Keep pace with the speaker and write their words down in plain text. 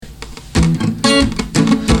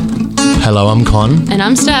Hello, I'm Con. And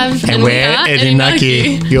I'm Stav. And we're Eddie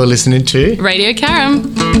Nucky. You're listening to Radio Karam.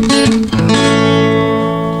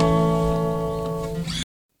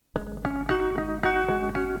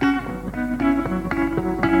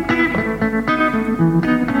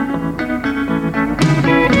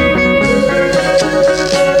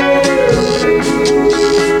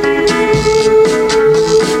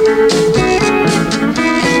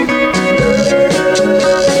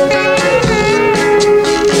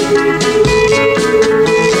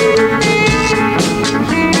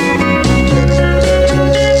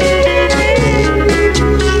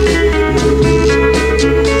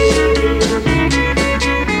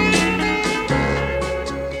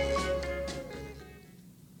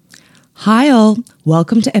 Hi all,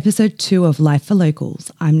 welcome to episode 2 of Life for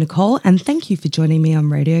Locals. I'm Nicole and thank you for joining me on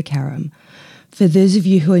Radio Karam. For those of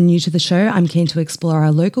you who are new to the show, I'm keen to explore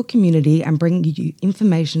our local community and bring you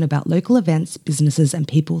information about local events, businesses and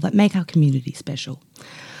people that make our community special.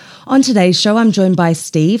 On today's show, I'm joined by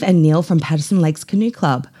Steve and Neil from Patterson Lakes Canoe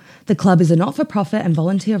Club. The club is a not-for-profit and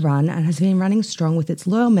volunteer run and has been running strong with its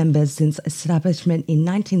loyal members since establishment in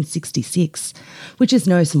 1966, which is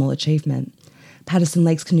no small achievement. Patterson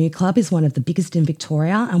Lakes Canoe Club is one of the biggest in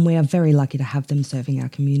Victoria and we are very lucky to have them serving our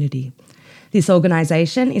community. This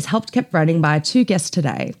organisation is helped kept running by 2 guests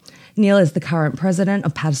today. Neil is the current president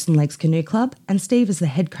of Patterson Lakes Canoe Club and Steve is the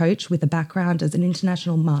head coach with a background as an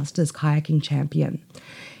international masters kayaking champion.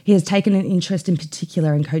 He has taken an interest in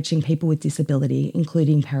particular in coaching people with disability,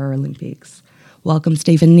 including Paralympics. Welcome,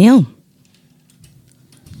 Steve and Neil.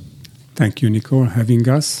 Thank you, Nicole, having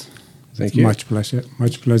us. Thank you. Much pleasure.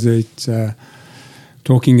 It's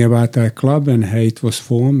talking about our club and how it was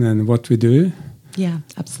formed and what we do. Yeah,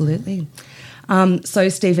 absolutely. So,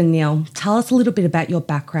 Steve and Neil, tell us a little bit about your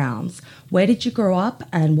backgrounds. Where did you grow up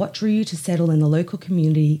and what drew you to settle in the local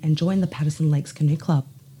community and join the Patterson Lakes Canoe Club?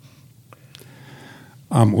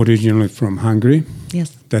 I'm originally from Hungary.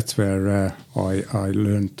 Yes. That's where I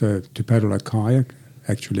learned to paddle a kayak,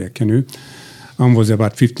 actually a canoe. I was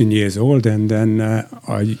about 15 years old and then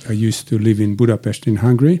I used to live in Budapest in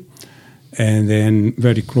Hungary. And then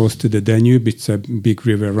very close to the Danube, it's a big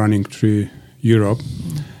river running through Europe.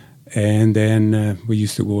 And then we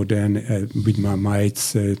used to go then with my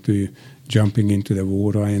mates to jumping into the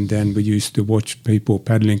water. And then we used to watch people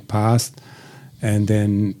paddling past. And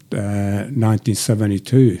then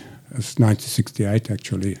 1972, 1968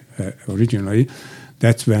 actually, originally,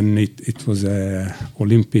 that's when it was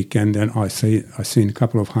Olympic. And then I seen a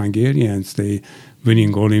couple of Hungarians, they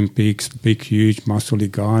winning Olympics, big, huge,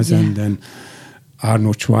 muscly guys. Yeah. And then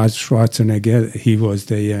Arnold Schwarzenegger, he was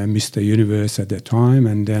the Mr. Universe at the time.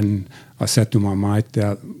 And then I said to my mate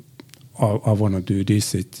that I want to do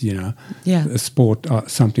this. It's, a sport,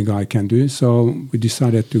 something I can do. So we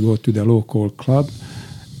decided to go to the local club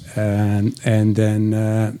and then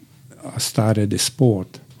I started the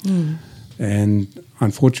sport. And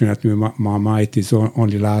unfortunately, my mate is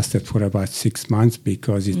only lasted for about 6 months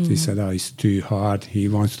because he said, it's too hard. He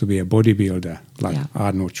wants to be a bodybuilder like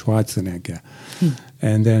Arnold Schwarzenegger.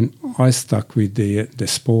 And then I stuck with the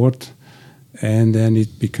sport and then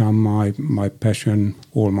it became my passion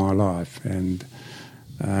all my life. And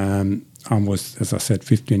I was, as I said,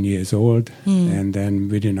 15 years old. And then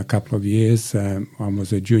within a couple of years, I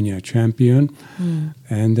was a junior champion.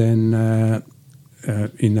 And then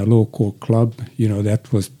in a local club,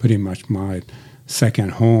 that was pretty much my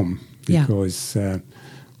second home because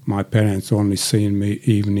my parents only seen me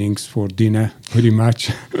evenings for dinner, pretty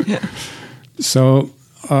much. So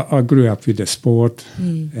I grew up with the sport,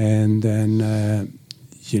 and then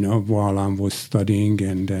while I was studying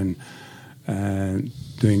and then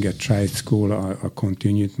doing a trade school, I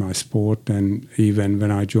continued my sport. And even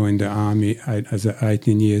when I joined the army as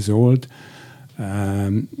 18 years old,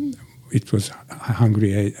 it was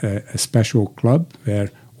Hungary, a special club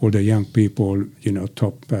where all the young people,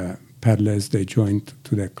 top paddlers, they joined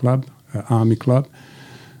to the club, army club.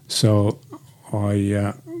 So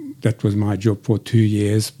that was my job for 2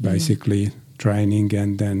 years, basically training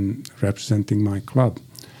and then representing my club.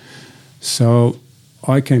 So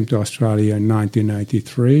I came to Australia in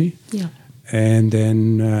 1983, and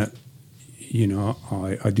then, I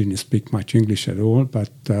didn't speak much English at all,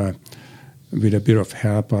 but with a bit of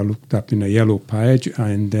help, I looked up in a yellow page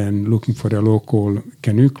and then looking for a local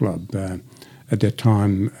canoe club. At that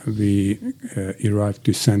time, we arrived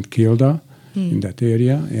to St Kilda in that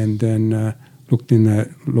area and then looked in a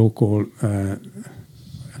local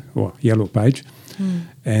yellow page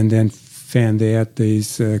and then found out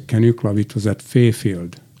this canoe club. It was at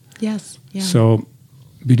Fairfield. Yes. Yeah. So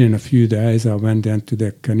within a few days, I went down to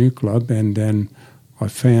the canoe club and then I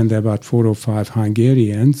found about 4 or 5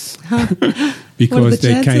 Hungarians because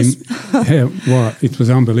they came. Well, it was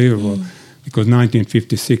unbelievable because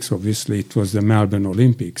 1956, obviously, it was the Melbourne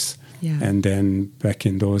Olympics. Yeah. And then back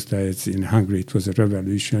in those days in Hungary, it was a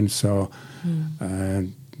revolution. So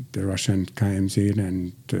the Russian came in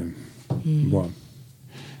and,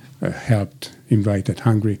 helped invited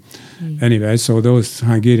Hungary. Anyway, so those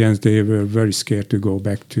Hungarians, they were very scared to go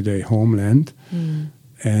back to their homeland.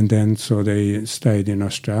 And then so they stayed in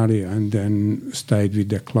Australia and then stayed with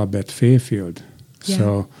the club at Fairfield. Yeah.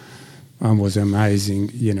 So it was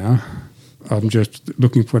amazing, you know. I'm just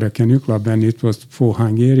looking for a canoe club and it was for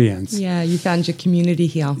Hungarians. Yeah, you found your community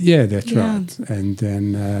here. Yeah, that's right. And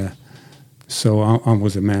then so I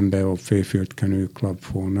was a member of Fairfield Canoe Club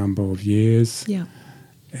for a number of years. Yeah.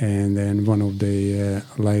 And then one of the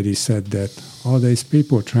ladies said that, there's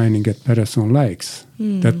people training at Patterson Lakes.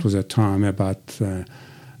 That was a time about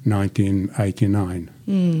 1989.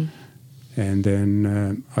 And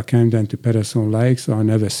then I came down to Patterson Lakes. I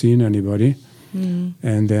never seen anybody.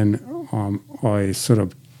 And then I sort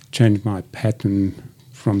of changed my pattern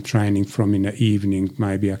from training from in the evening.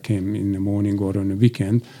 Maybe I came in the morning or on the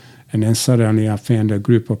weekend. And then suddenly I found a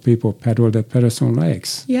group of people paddled at Patterson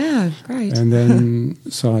Lakes. Yeah, great. And then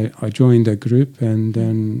so I joined the group, and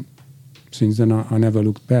then since then I never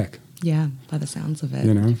looked back. Yeah, by the sounds of it.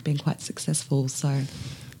 You know? You've been quite successful, so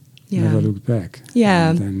yeah. Never looked back.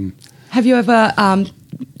 Yeah. And then, have you ever,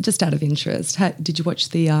 just out of interest, did you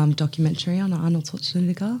watch the documentary on Arnold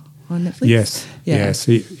Schwarzenegger on Netflix? Yes, yes,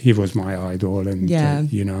 he was my idol, and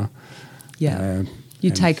you know. Yeah. You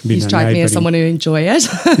strike me as someone who enjoy it.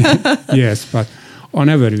 Yes, but I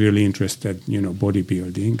never really interested, you know,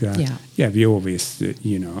 bodybuilding. We always,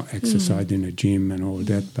 you know, exercised in a gym and all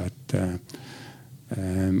that, but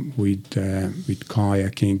with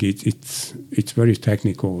kayaking, it's very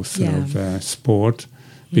technical sort of sport.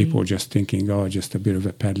 People just thinking, just a bit of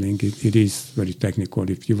a paddling. It is very technical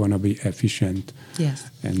if you want to be efficient. Yes.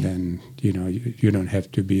 And then, you know, you don't have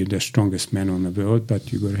to be the strongest man on the world,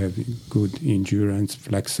 but you got to have good endurance,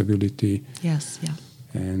 flexibility. Yes, yeah.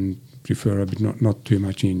 And preferably not too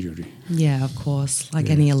much injury. Yeah, of course, like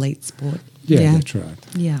any elite sport. Yeah, that's right.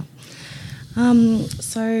 Yeah.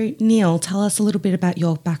 So, Neil, tell us a little bit about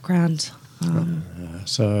your background.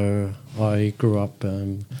 So I grew up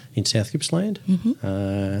in South Gippsland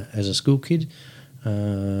as a school kid.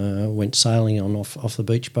 Went sailing off the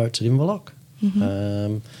beach boats at Inverloch.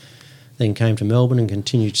 Then came to Melbourne and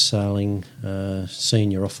continued sailing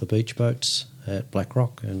senior off the beach boats at Black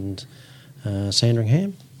Rock and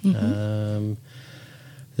Sandringham.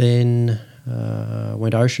 Then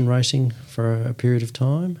went ocean racing for a period of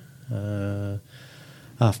time.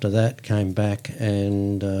 After that, came back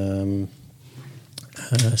and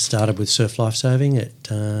started with surf lifesaving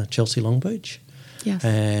at Chelsea Long Beach. Yes.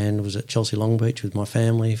 And was at Chelsea Long Beach with my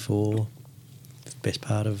family for the best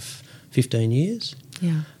part of 15 years.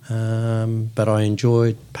 Yeah. But I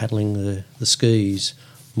enjoyed paddling the skis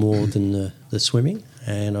more than the swimming,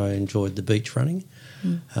 and I enjoyed the beach running.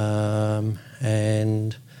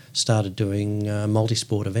 And started doing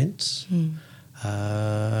multi-sport events.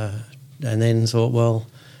 And then thought, well,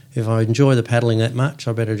 if I enjoy the paddling that much,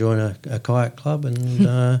 I better join a kayak club,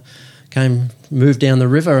 and moved down the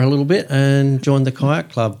river a little bit and joined the kayak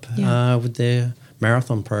club with their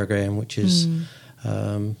marathon program, which is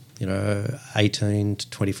 18 to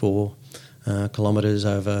 24 kilometres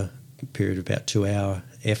over a period of about 2-hour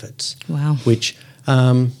efforts. Wow. Which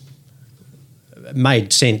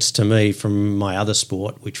made sense to me from my other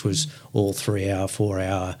sport, which was all 3-hour,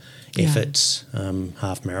 4-hour efforts,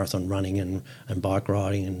 half marathon running and bike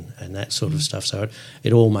riding and that sort of stuff. So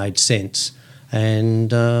it all made sense, and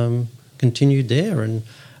continued there, and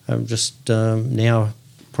just now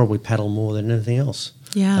probably paddle more than anything else.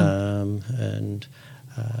 Yeah. And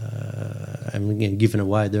again, given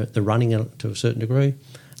away the running to a certain degree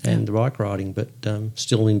and the bike riding, but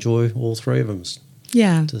still enjoy all three of them.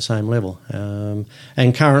 Yeah. To the same level.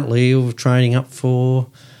 And currently we're training up for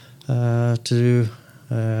my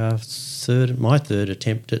third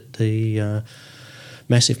attempt at the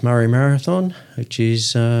massive Murray Marathon, which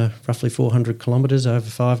is roughly 400 kilometres over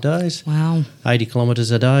 5 days. Wow. 80 kilometres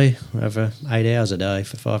a day over 8 hours a day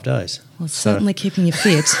for 5 days. Well, certainly keeping you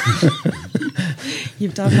fit.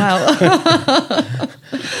 You've done well.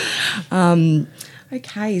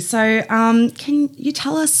 Okay, so can you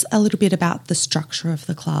tell us a little bit about the structure of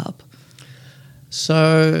the club?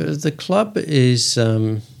 So the club is,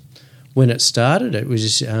 when it started, it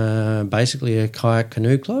was basically a kayak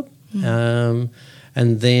canoe club. And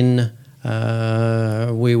then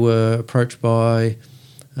we were approached by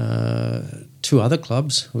two other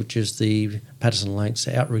clubs, which is the Patterson Lakes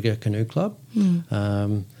Outrigger Canoe Club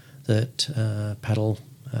that paddle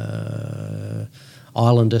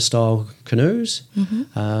Islander-style canoes,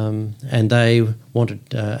 and they wanted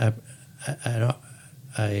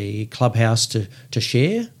a clubhouse to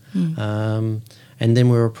share, and then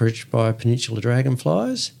we were approached by Peninsula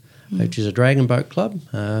Dragonflies, which is a dragon boat club,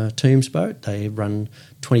 Tombs boat. They run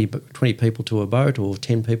 20 people to a boat or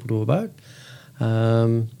 10 people to a boat.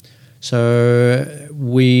 So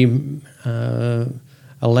we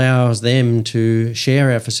allows them to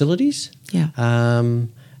share our facilities,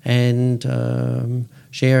 and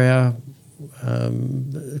share our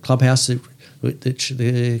clubhouse that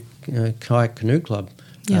the Kayak Canoe Club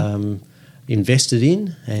invested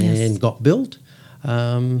in and got built,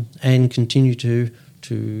 and continue to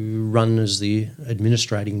run as the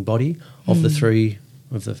administrating body of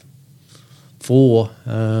the four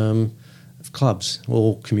clubs,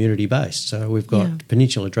 all community based. So we've got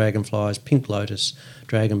Peninsula Dragonflies, Pink Lotus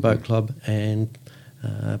Dragon Boat Club, and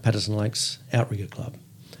Patterson Lakes Outrigger Club,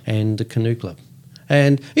 and the Canoe Club.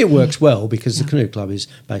 And it works well because the Canoe Club is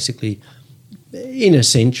basically, in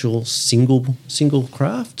essential, single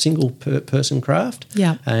craft, person craft.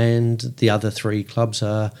 Yeah. And the other three clubs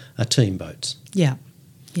are team boats. Yeah,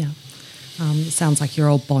 yeah. It sounds like you're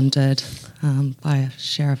all bonded by a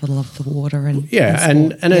share of a love of the water and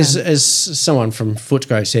as someone from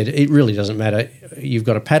Footscray said, it really doesn't matter. You've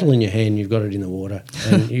got a paddle in your hand, you've got it in the water,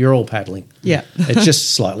 and you're all paddling. Yeah, it's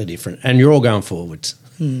just slightly different, and you're all going forwards.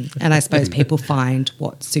 And I suppose people find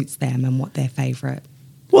what suits them and what their favourite.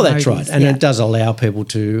 Well, that's right, and it does allow people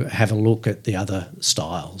to have a look at the other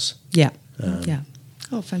styles. Yeah,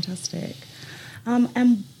 Oh, fantastic.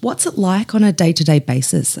 And what's it like on a day-to-day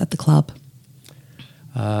basis at the club?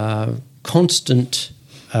 Constant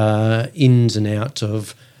ins and outs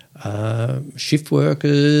of shift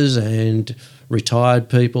workers and retired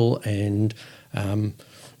people, and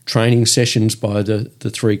training sessions by the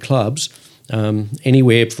three clubs,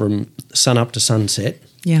 anywhere from sun up to sunset.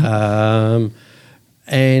 Yeah.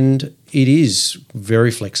 And it is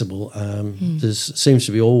very flexible. There seems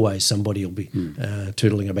to be always somebody will be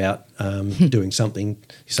tootling about doing something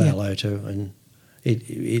you say hello to, and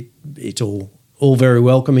it's all very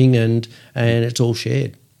welcoming, and it's all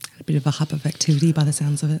shared. A bit of a hub of activity by the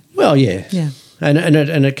sounds of it. Well, yeah. And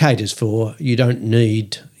it caters for, you don't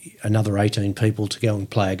need another 18 people to go and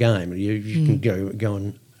play a game. You can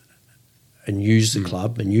go and use the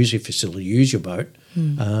club and use your facility, use your boat,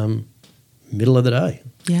 middle of the day.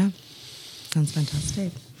 Yeah, sounds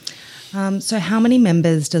fantastic. So how many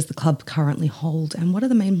members does the club currently hold, and what are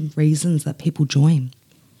the main reasons that people join?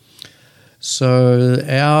 So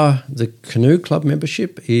the canoe club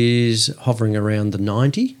membership is hovering around the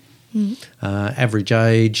 90. Average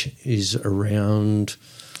age is around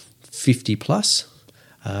 50 plus,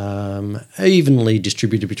 evenly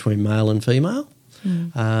distributed between male and female,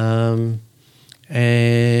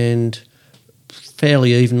 and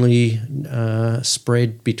fairly evenly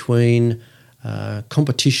spread between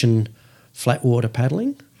competition flatwater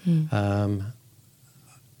paddling,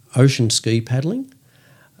 ocean ski paddling,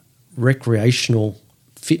 recreational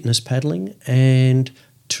fitness paddling, and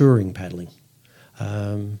touring paddling.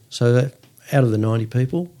 So that out of the 90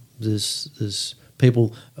 people, there's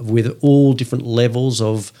people with all different levels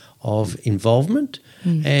of involvement,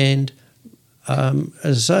 and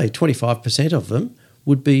as I say, 25% of them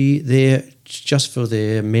would be there just for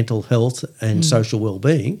their mental health and social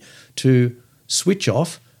well-being, to switch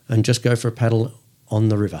off and just go for a paddle on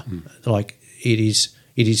the river. Like it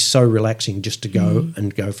is so relaxing just to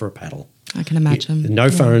go for a paddle. I can imagine. No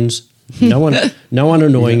phones, no one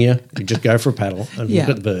annoying you. You just go for a paddle and look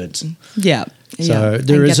at the birds. Yeah. So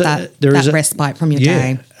there is that respite from your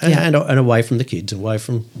day. And away from the kids, away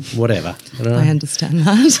from whatever. You know? I understand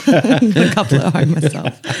that. I've got a couple at home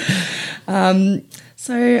myself.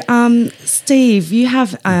 So, Steve, you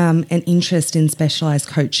have an interest in specialised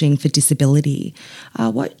coaching for disability.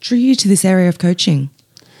 What drew you to this area of coaching?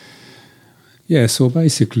 Yeah, so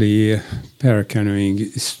basically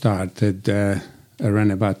paracanoeing started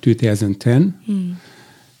around about 2010.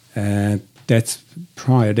 That's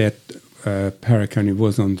prior that paracanoe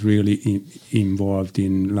wasn't really involved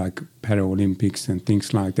in like Paralympics and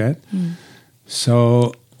things like that.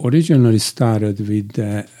 So originally started with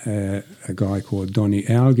a guy called Donny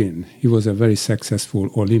Elgin. He was a very successful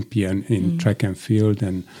Olympian in track and field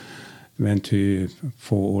and went to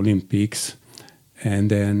 4 Olympics. And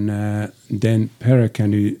then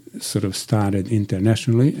paracanoe sort of started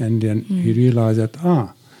internationally, and then he realized that,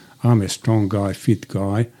 I'm a strong guy, fit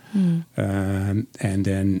guy, and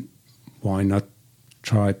then why not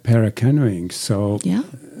try paracanoeing? So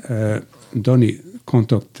Donnie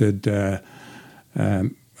contacted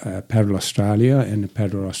Paddle Australia, and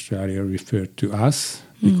Paddle Australia referred to us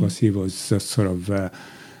because he was sort of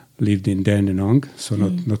lived in Dandenong, so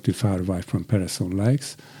not too far away from Patterson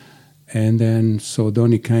Lakes. And then so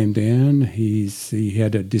Donnie came down. He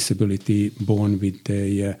had a disability, born with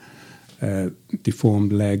a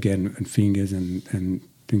deformed leg and fingers and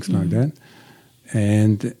things like that.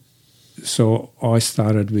 And so I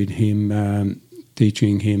started with him,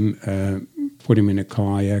 teaching him, put him in a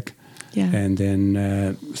kayak, and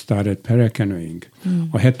then started paracanoeing.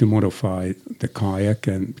 I had to modify the kayak,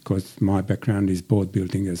 and because my background is boat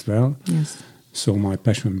building as well. Yes. So my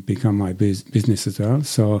passion became my business as well.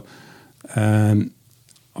 So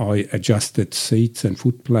I adjusted seats and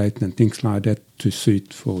footplate and things like that to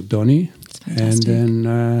suit for Donnie. And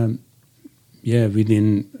then,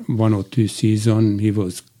 within 1 or 2 seasons, he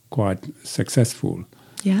was quite successful.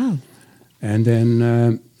 Yeah. And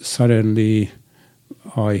then suddenly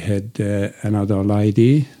I had another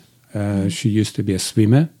lady. She used to be a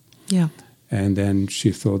swimmer. Yeah. And then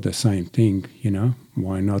she thought the same thing,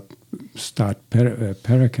 why not start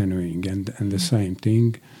paracanoeing? And the same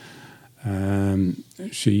thing.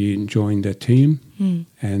 She joined the team,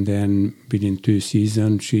 and then within 2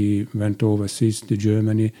 seasons she went overseas to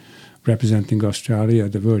Germany, representing Australia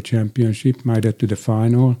at the World Championship, made it to the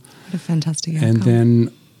final. What a fantastic outcome. And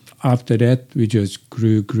then after that we just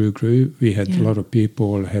grew. We had a lot of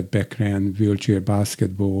people had background wheelchair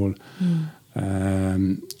basketball.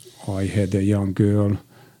 I had a young girl.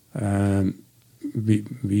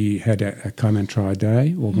 We had a come and try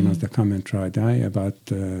day, organized a come and try day about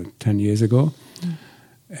 10 years ago,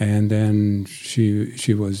 and then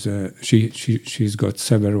she's got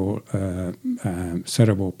cerebral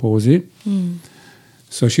palsy.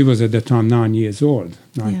 So she was at the time 9 years old,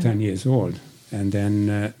 10 years old, and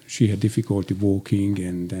then she had difficulty walking,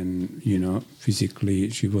 and then physically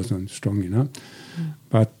she wasn't strong enough,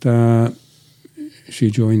 but she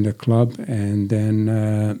joined the club, and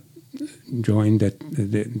then joined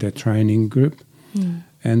the training group,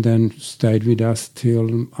 and then stayed with us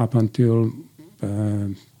up until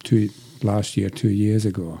 2 years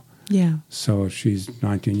ago. Yeah. So she's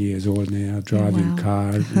 19 years old now, driving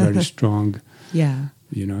car, very strong. Yeah.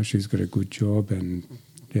 She's got a good job, and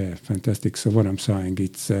fantastic. So what I'm saying,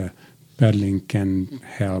 it's paddling can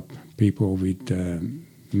help people with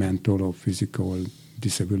mental or physical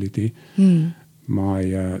disability.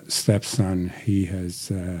 My stepson, he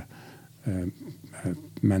has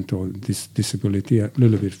mental disability, a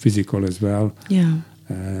little bit physical as well. Yeah.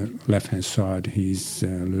 Left-hand side, he's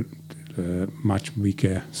much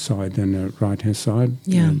weaker side than the right-hand side.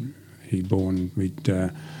 Yeah. He born with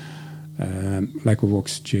lack of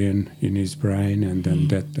oxygen in his brain, and then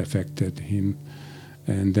that affected him.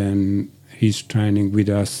 And then he's training with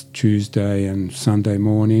us Tuesday and Sunday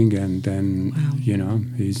morning, and then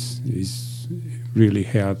he's really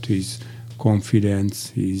helped his confidence,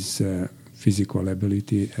 his physical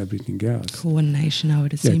ability, everything else. Coordination, I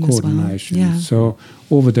would assume, coordination. as well. Yeah. So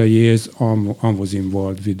over the years, I was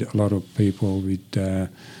involved with a lot of people with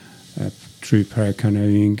through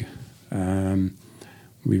paracanoeing.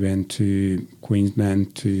 We went to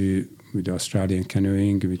Queensland with Australian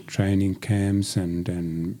canoeing, with training camps, and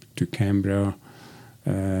then to Canberra.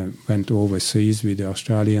 Went overseas with the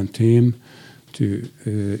Australian team to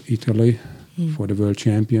Italy for the World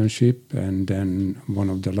Championship, and then one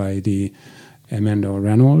of the lady, Amanda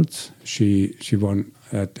Reynolds, she won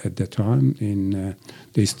at the time in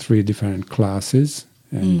these 3 different classes,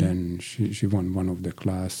 and then she won one of the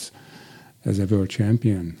class as a world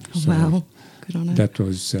champion. So wow, good on her. That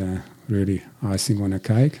was really icing on a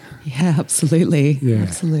cake. Yeah, absolutely. Yeah.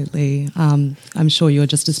 Absolutely. I'm sure you're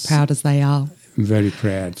just as proud as they are. I'm very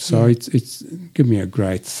proud. So it's give me a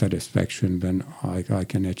great satisfaction when I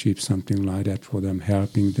can achieve something like that for them,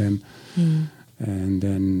 helping them, and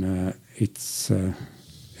then it's a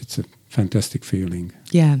fantastic feeling.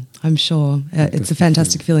 Yeah, I'm sure. It's a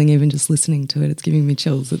fantastic feeling even just listening to it. It's giving me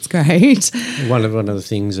chills. It's great. One of the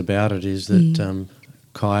things about it is that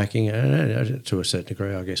kayaking, to a certain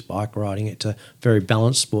degree, I guess bike riding, it's a very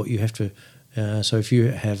balanced sport. You have to, so if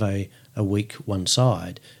you have a weak one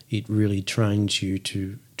side, it really trains you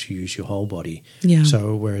to use your whole body. Yeah.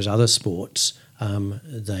 So whereas other sports,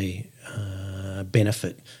 they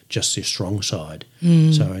benefit just your strong side.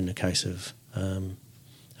 So in the case of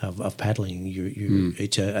paddling,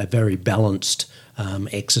 it's a very balanced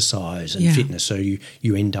exercise and fitness. So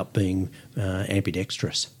you end up being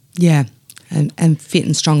ambidextrous. Yeah, and fit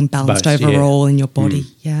and strong and balanced overall in your body.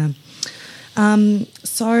 Yeah.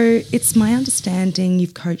 So it's my understanding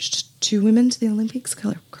you've coached 2 women to the Olympics.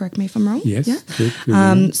 Correct me if I'm wrong. Yes. Yeah.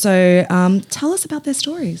 Good. So tell us about their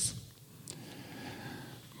stories.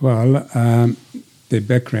 Well, the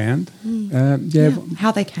background.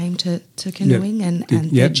 How they came to canoeing and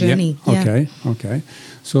their journey. Yeah. Okay.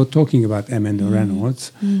 So talking about Amanda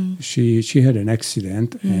Reynolds, she had an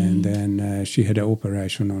accident and then she had an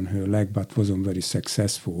operation on her leg but wasn't very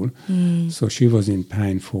successful. So she was in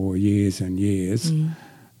pain for years and years.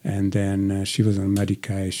 And then she was on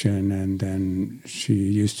medication and then she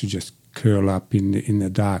used to just curl up in the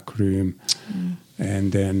dark room.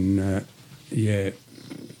 And then,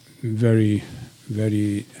 very,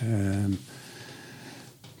 very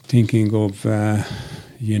thinking of,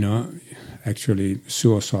 actually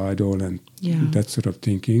suicidal and that sort of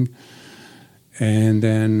thinking. And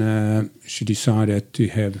then she decided to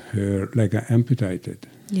have her leg amputated.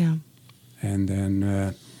 Yeah. And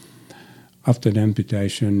then after the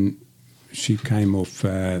amputation, she came off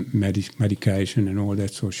medication and all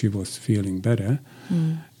that, so she was feeling better.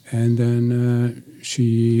 And then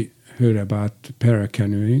she heard about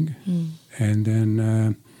para-canoeing and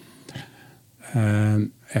then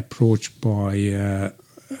approached by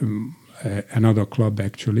another club,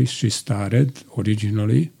 actually. She started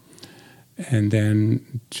originally. And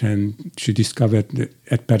then she discovered that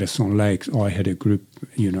at Patterson Lakes, I had a group,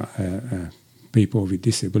 people with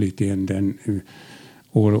disability, and then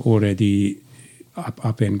already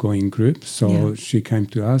up and going group. So she came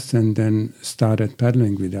to us and then started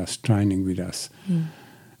paddling with us, training with us.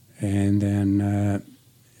 And then,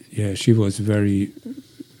 she was very,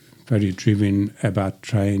 very driven about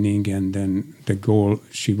training and then the goal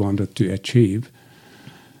she wanted to achieve.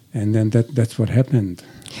 And then that's what happened.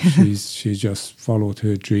 She just followed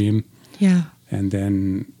her dream. Yeah. And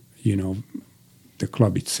then, the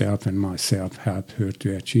club itself and myself helped her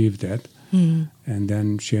to achieve that. And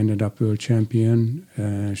then she ended up world champion.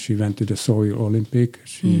 She went to the Seoul Olympic.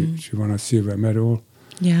 She won a silver medal.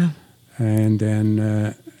 Yeah. And then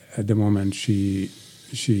at the moment she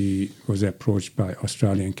was approached by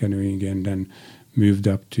Australian Canoeing and then moved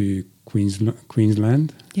up to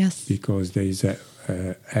Queensland. Yes. Because there is a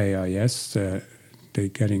AIS. They're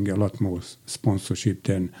getting a lot more sponsorship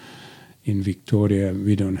than in Victoria.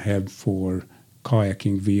 We don't have for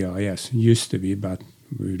kayaking VIS. Used to be, but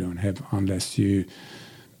we don't have unless you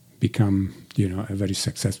become, a very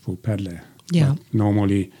successful paddler. Yeah. But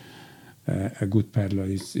normally, a good paddler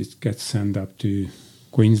gets sent up to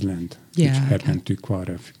Queensland, which happened to quite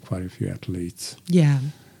a few athletes. Yeah.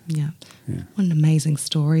 What an amazing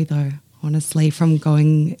story, though. Honestly, from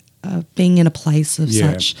being in a place of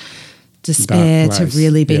such despair to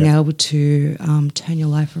really being able to turn your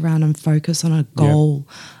life around and focus on a goal.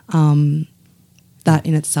 That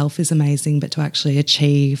in itself is amazing, but to actually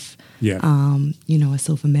achieve, a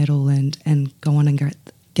silver medal and go on and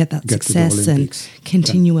get that success and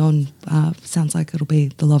continue on, sounds like it'll be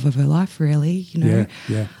the love of her life, really.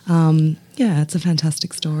 It's a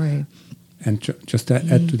fantastic story. And just to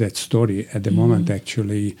add to that story, at the moment,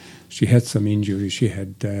 actually, she had some injury. She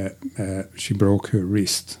had she broke her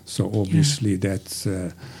wrist, so obviously that's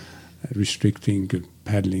restricting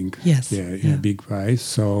paddling. Yes. In a big way.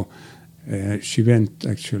 So she went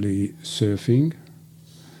actually surfing,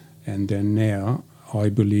 and then now I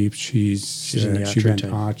believe she went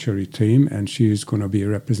archery team, and she's going to be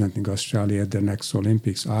representing Australia at the next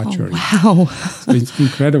Olympics archery. Oh, wow. So it's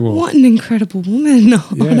incredible. What an incredible woman,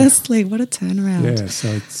 honestly. What a turnaround. Yeah, so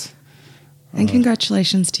it's... And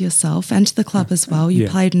congratulations to yourself and to the club as well. You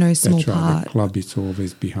played no small part. The club is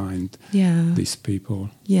always behind these people.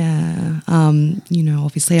 Yeah.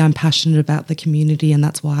 Obviously I'm passionate about the community and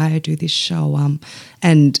that's why I do this show.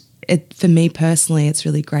 And for me personally, it's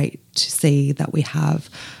really great to see that we have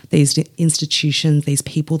these institutions, these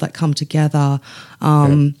people that come together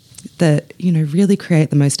that, really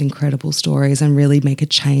create the most incredible stories and really make a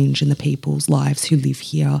change in the people's lives who live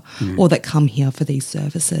here or that come here for these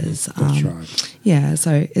services. That's right. Yeah,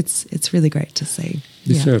 so it's really great to see.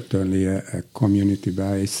 It's certainly a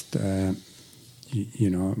community-based,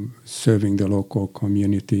 serving the local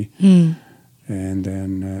community. And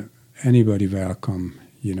then anybody welcome,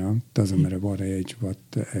 doesn't matter what age, what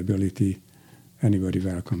ability, anybody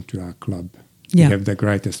welcome to our club. We have the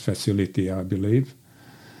greatest facility, I believe.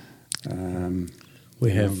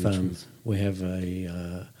 We have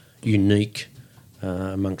a unique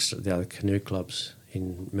amongst the other canoe clubs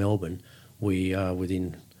in Melbourne. We are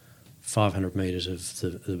within 500 metres of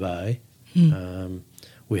the bay.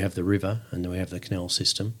 We have the river and then we have the canal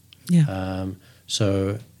system.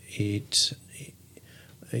 So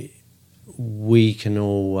we can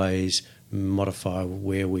always modify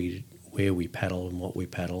where we where we paddle and what we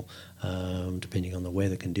paddle, depending on the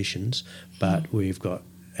weather conditions. But we've got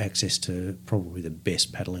access to probably the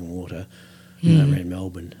best paddling water around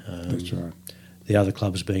Melbourne. That's right. The other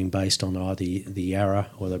clubs being based on either the Yarra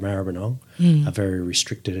or the Maribyrnong are very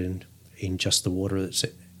restricted in just the water that's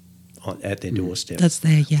at their doorstep. That's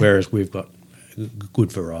there, yeah. Whereas we've got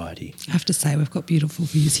good variety. I have to say we've got beautiful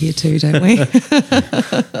views here too, don't we?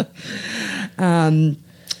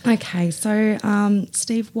 Okay, so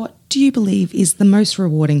Steve, what do you believe is the most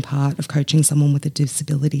rewarding part of coaching someone with a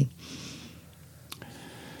disability?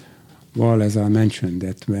 Well, as I mentioned,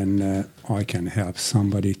 that when I can help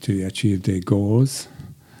somebody to achieve their goals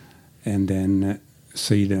and then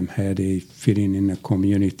see them how they fit in a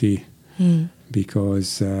community,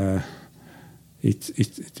 because it's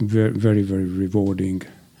very, very, very rewarding.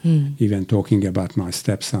 Even talking about my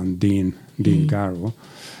stepson, Dean Garrow,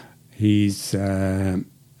 he's,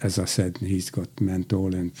 as I said, he's got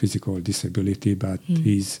mental and physical disability, but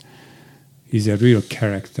he's a real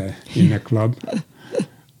character in a club.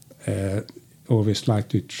 Always like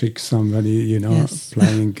to trick somebody,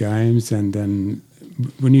 playing games, and then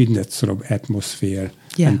we need that sort of atmosphere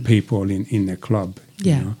and people in the club.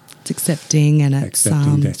 Yeah, it's accepting and it's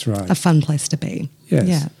that's right. a fun place to be.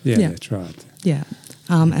 Yes. Yeah, that's right. Yeah.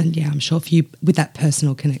 And I'm sure for you, with that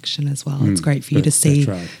personal connection as well, it's great for you to see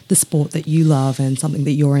the sport that you love and something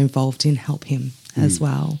that you're involved in help him as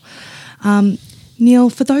well. Neil,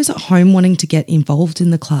 for those at home wanting to get involved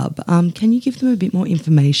in the club, can you give them a bit more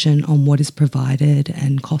information on what is provided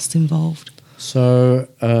and costs involved? So,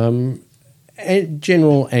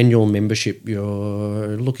 general annual membership,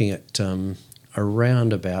 you're looking at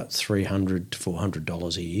around about $300 to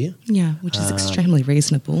 $400 a year. Yeah, which is extremely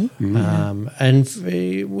reasonable. And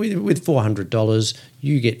with $400,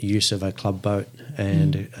 you get use of a club boat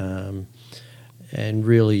and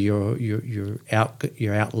really your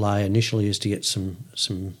outlay initially is to get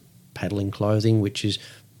some paddling clothing, which is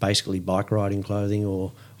basically bike riding clothing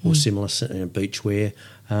or similar beach wear,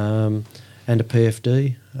 and a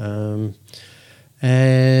PFD.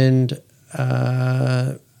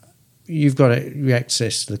 You've got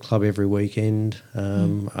access to the club every weekend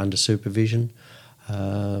under supervision.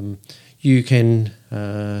 You can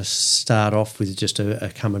start off with just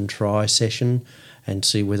a come and try session and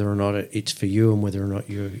see whether or not it's for you and whether or not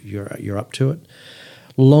you're up to it.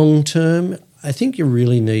 Long term, I think you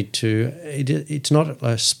really need to. It's not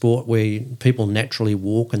a sport where people naturally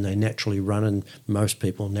walk and they naturally run, and most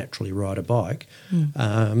people naturally ride a bike.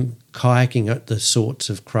 Kayaking at the sorts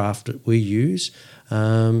of craft that we use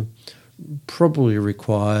probably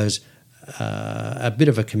requires a bit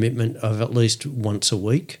of a commitment of at least once a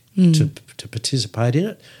week to participate in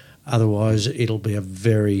it. Otherwise, it'll be a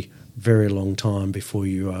very, very long time before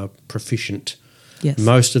you are proficient. Yes.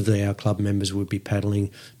 Most of our club members would be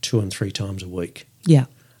paddling 2 and 3 times a week. Yeah.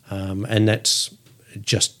 And that's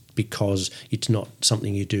just because it's not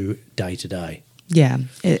something you do day to day. Yeah,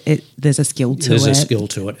 there's a skill to it. There's a skill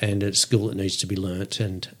to it, and it's a skill that needs to be learnt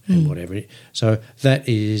and whatever. So that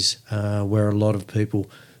is where a lot of people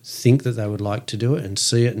think that they would like to do it and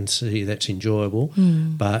see that's enjoyable,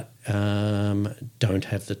 but don't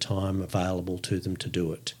have the time available to them to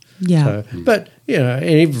do it. Yeah. So, but, and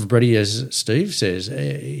everybody, as Steve says,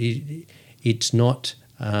 it's not...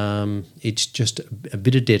 it's just a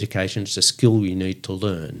bit of dedication. It's a skill you need to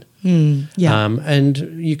learn. And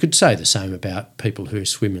you could say the same about people who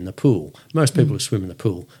swim in the pool. Most people who swim in the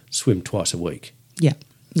pool swim twice a week. Yeah.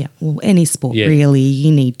 Yeah. Well, any sport really,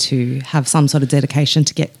 you need to have some sort of dedication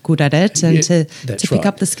to get good at it and to pick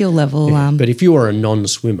up the skill level. Yeah. But if you are a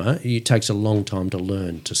non-swimmer, it takes a long time to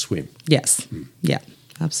learn to swim. Yes. Yeah,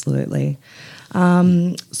 absolutely.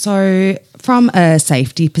 So from a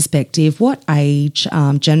safety perspective, what age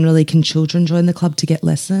generally can children join the club to get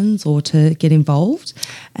lessons or to get involved?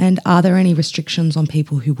 And are there any restrictions on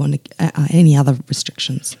people who want to, any other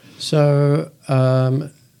restrictions? So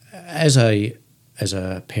as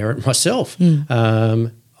a parent myself,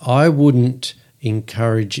 I wouldn't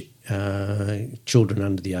encourage children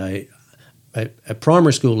under the age, at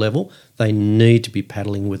primary school level, they need to be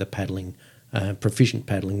paddling with a proficient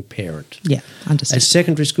paddling parent. Yeah, understood. At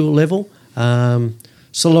secondary school level,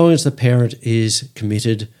 so long as the parent is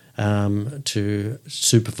committed to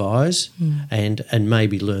supervise and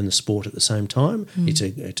maybe learn the sport at the same time, it's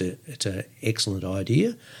an excellent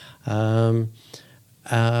idea.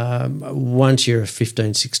 Once you're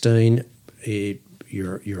 15, 16,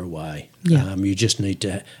 you're away. Yeah. You just need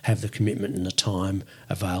to have the commitment and the time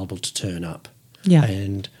available to turn up. Yeah.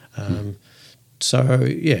 And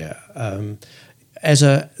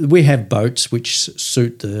we have boats which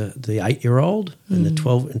suit the 8-year-old and the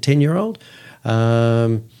 12 and 10-year-old,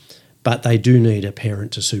 but they do need a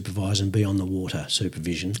parent to supervise and be on the water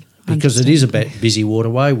supervision, because it is a busy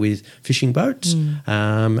waterway with fishing boats,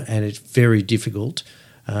 and it's very difficult.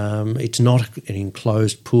 It's not an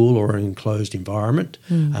enclosed pool or an enclosed environment.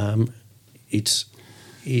 It's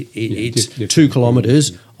 2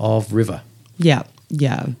 kilometres of river. Yeah,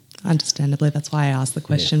 yeah. Understandably, that's why I asked the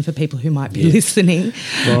question for people who might be listening.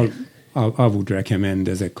 Well, I would recommend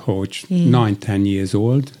as a coach 9-10 years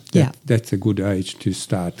old. That's a good age to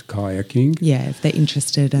start kayaking. Yeah, if they're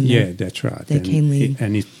interested and that's right. They're keenly.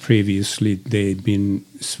 And if previously they've been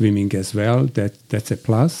swimming as well, that's a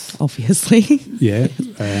plus. Obviously.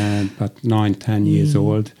 But 9-10 years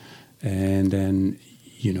old, and then,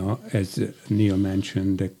 you know, as Neil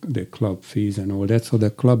mentioned, the club fees and all that. So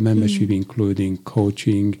the club membership, including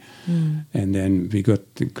coaching, and then we got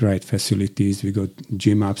great facilities. We got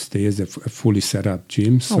gym upstairs, a fully set up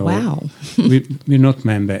gym. So wow. we're not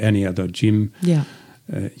member any other gym,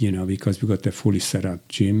 you know, because we got a fully set up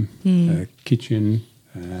gym, kitchen,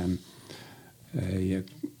 a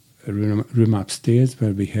room upstairs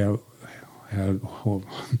where we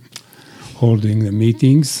holding the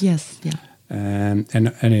meetings. Yes, yeah. And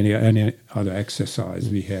any other exercise.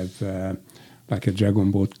 We have like a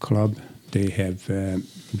Dragon Boat Club. They have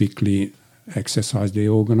weekly exercise they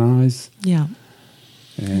organize. Yeah.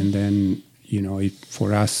 And then, you know,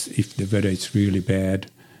 for us, if the weather is really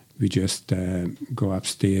bad, we just go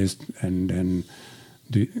upstairs and then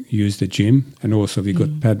use the gym. And also we got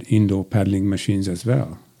indoor paddling machines as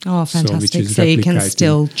well. Oh, fantastic. So you can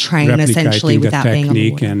still train essentially without being on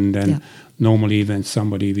the water. And then normally when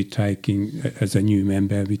somebody we taking as a new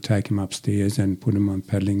member, we take him upstairs and put him on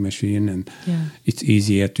paddling machine, and it's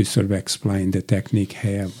easier to sort of explain the technique,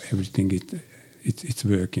 how everything it's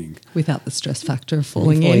working. Without the stress factor of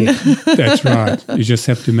falling in. That's right. You just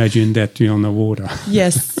have to imagine that you're on the water.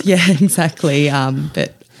 Yes, yeah, exactly.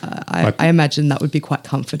 But I imagine that would be quite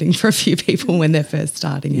comforting for a few people when they're first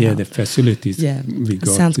starting out. Yeah, the facilities we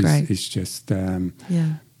got sounds great. It's just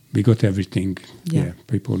we got everything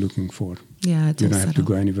people are looking for. Yeah, it's you all don't have set to up.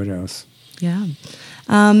 go anywhere else. Yeah.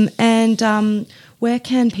 And where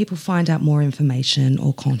can people find out more information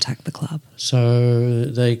or contact the club? So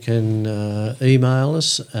they can email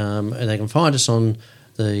us, and they can find us on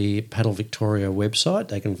the Paddle Victoria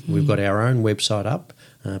website. We've got our own website up,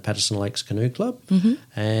 Patterson Lakes Canoe Club,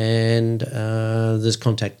 and there's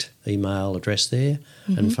contact email address there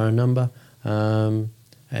and phone number,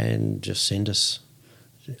 and just send us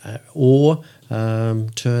or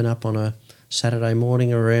turn up on a Saturday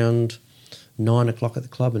morning around 9 o'clock at the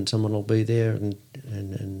club, and someone will be there and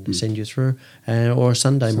send you through, or a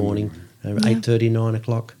Sunday morning, 8:30, 9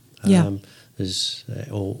 o'clock. There's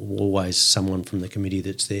always someone from the committee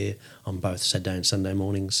that's there on both Saturday and Sunday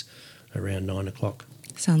mornings around 9 o'clock.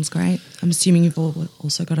 Sounds great. I'm assuming you've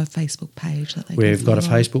also got a Facebook page that they can We've got a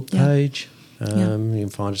follow. Facebook page. You can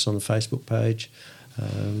find us on the Facebook page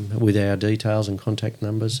with our details and contact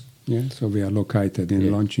numbers. Yeah, so we are located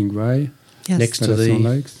in Launching Way, next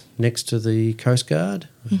to the Coast Guard,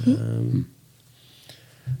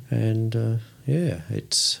 and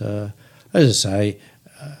it's as I say,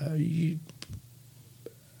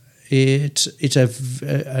 it's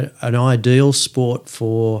an ideal sport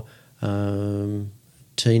for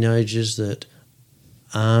teenagers that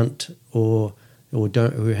aren't or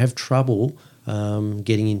don't, who have trouble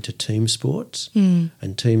getting into team sports and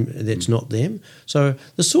that's not them. So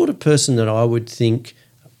the sort of person that I would think,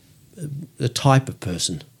 the type of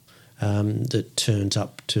person that turns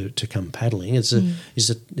up to come paddling is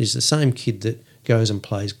the same kid that goes and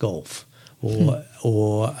plays golf or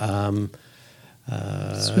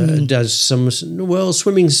does some. Well,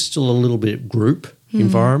 swimming's still a little bit group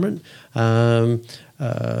environment.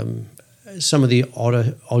 Some of the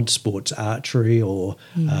odd sports, archery, or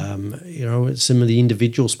some of the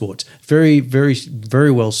individual sports, very, very,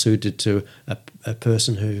 very well suited to a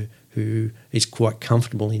person who is quite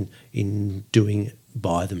comfortable in doing it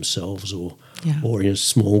by themselves or in a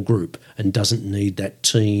small group and doesn't need that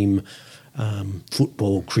team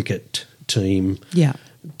football, cricket team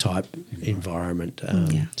type environment.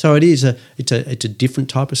 So it's a different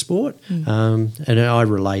type of sport, and I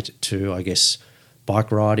relate it to, I guess,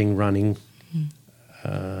 bike riding, running,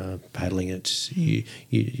 paddling. It's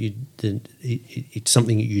it's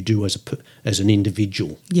something that you do as an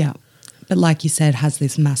individual. Yeah, but like you said, has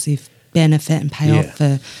this massive benefit and payoff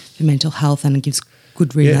for mental health, and it gives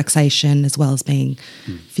good relaxation as well as being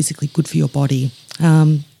physically good for your body.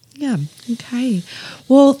 Okay.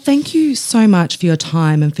 Well, thank you so much for your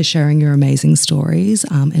time and for sharing your amazing stories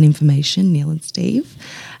and information, Neil and Steve.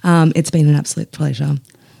 It's been an absolute pleasure.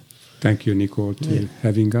 thank you, Nicole, to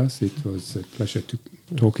having us. It was a pleasure to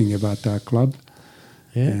talking about our club.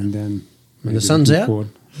 Yeah. And then the sun's out.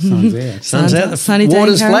 Sun's out. Sun's out. The sunny day,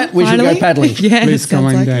 water's Karen, flat. We should finally. go paddling. Yeah, Please come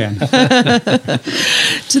on down.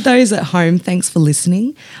 To those at home, thanks for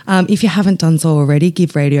listening. If you haven't done so already,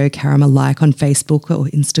 give Radio Karam a like on Facebook or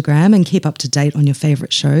Instagram and keep up to date on your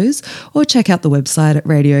favourite shows, or check out the website at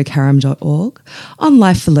radiokaram.org. On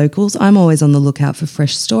Life for Locals, I'm always on the lookout for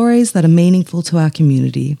fresh stories that are meaningful to our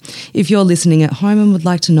community. If you're listening at home and would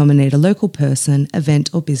like to nominate a local person, event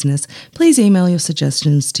or business, please email your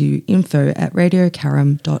suggestions to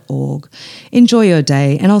info@radiokaram.org. Enjoy your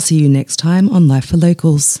day, and I'll see you next time on Life for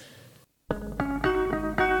Locals.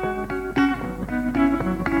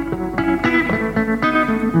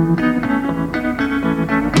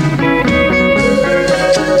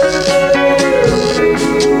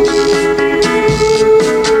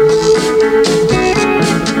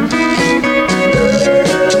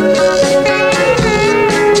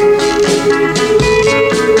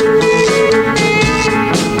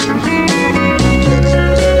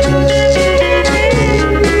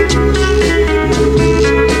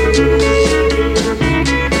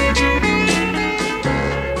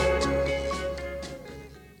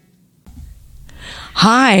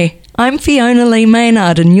 Hi, I'm Fiona Lee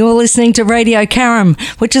Maynard and you're listening to Radio Karam,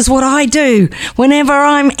 which is what I do whenever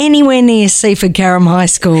I'm anywhere near Seaford Karam High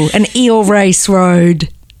School and Eel Race Road.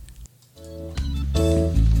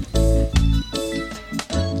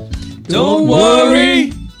 Don't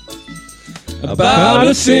worry about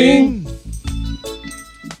a thing,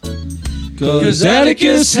 'cause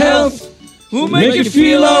Atticus Health will make you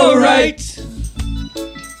feel alright.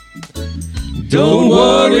 Don't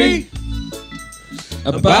worry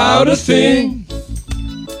about a thing,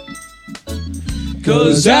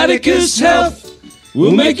 'cause Atticus Health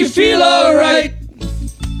will make you feel alright.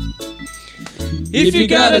 If you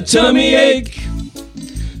got a tummy ache,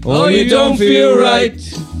 or you don't feel right,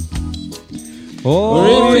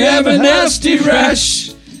 or if you have a nasty rash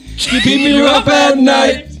keeping you up at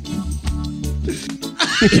night,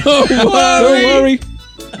 don't worry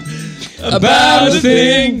about a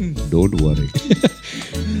thing. Don't worry.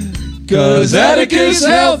 'Cause Atticus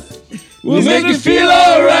Health will make you feel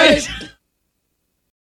alright.